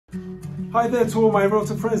Hi there to all my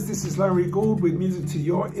realtor friends, this is Larry Gould with Music to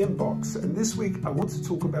Your Inbox, and this week I want to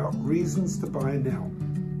talk about reasons to buy now.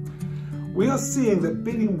 We are seeing that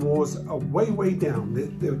bidding wars are way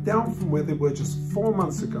down. They're down from where they were just 4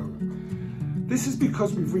 months ago. This is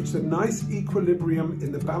because we've reached a nice equilibrium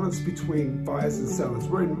in the balance between buyers and sellers.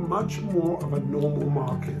 We're in much more of a normal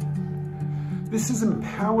market. This has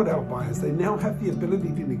empowered our buyers. They now have the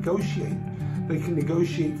ability to negotiate. They can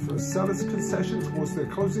negotiate for a seller's concession towards their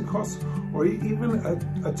closing costs, or even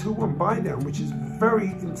a 2-1 buy down, which is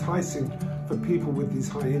very enticing for people with these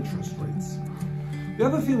high interest rates. The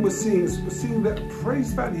other thing we're seeing is that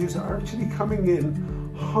appraised values are actually coming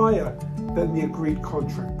in higher than the agreed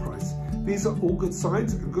contract price. These are all good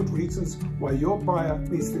signs and good reasons why your buyer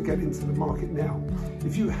needs to get into the market now.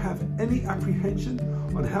 If you have any apprehension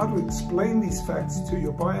on how to explain these facts to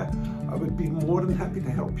your buyer, I would be more than happy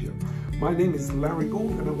to help you. My name is Larry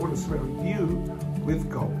Gould, and I want to surround you with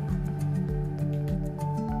gold.